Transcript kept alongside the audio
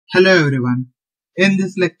Hello everyone. In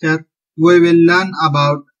this lecture, we will learn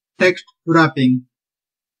about text wrapping.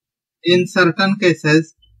 In certain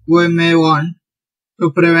cases, we may want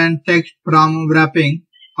to prevent text from wrapping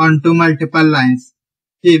onto multiple lines.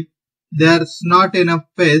 If there's not enough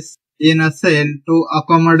space in a cell to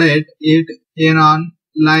accommodate it in on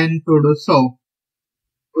line to do so,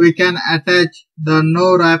 we can attach the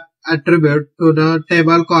no wrap attribute to the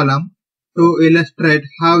table column to illustrate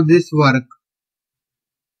how this works.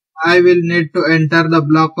 I will need to enter the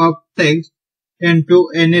block of text into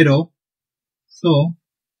any row. So,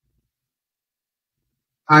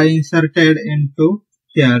 I inserted into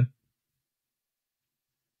here.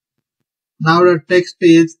 Now the text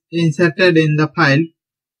is inserted in the file.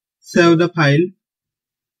 Save the file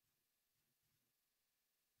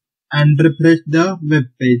and refresh the web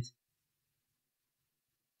page.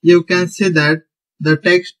 You can see that the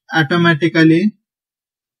text automatically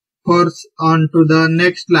forces onto the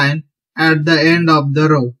next line at the end of the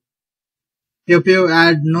row. If you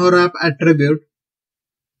add no wrap attribute,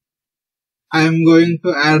 I am going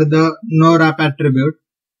to add the no wrap attribute.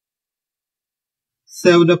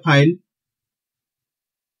 Save the file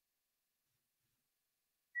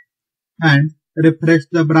and refresh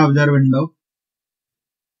the browser window.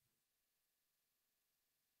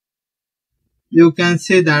 You can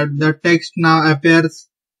see that the text now appears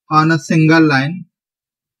on a single line,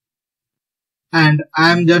 and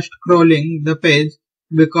I am just scrolling the page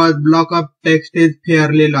because block of text is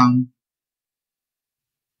fairly long.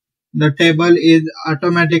 The table is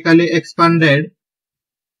automatically expanded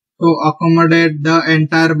to accommodate the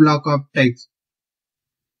entire block of text.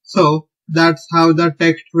 So that's how the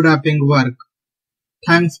text wrapping works.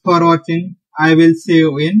 Thanks for watching. I will see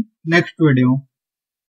you in next video.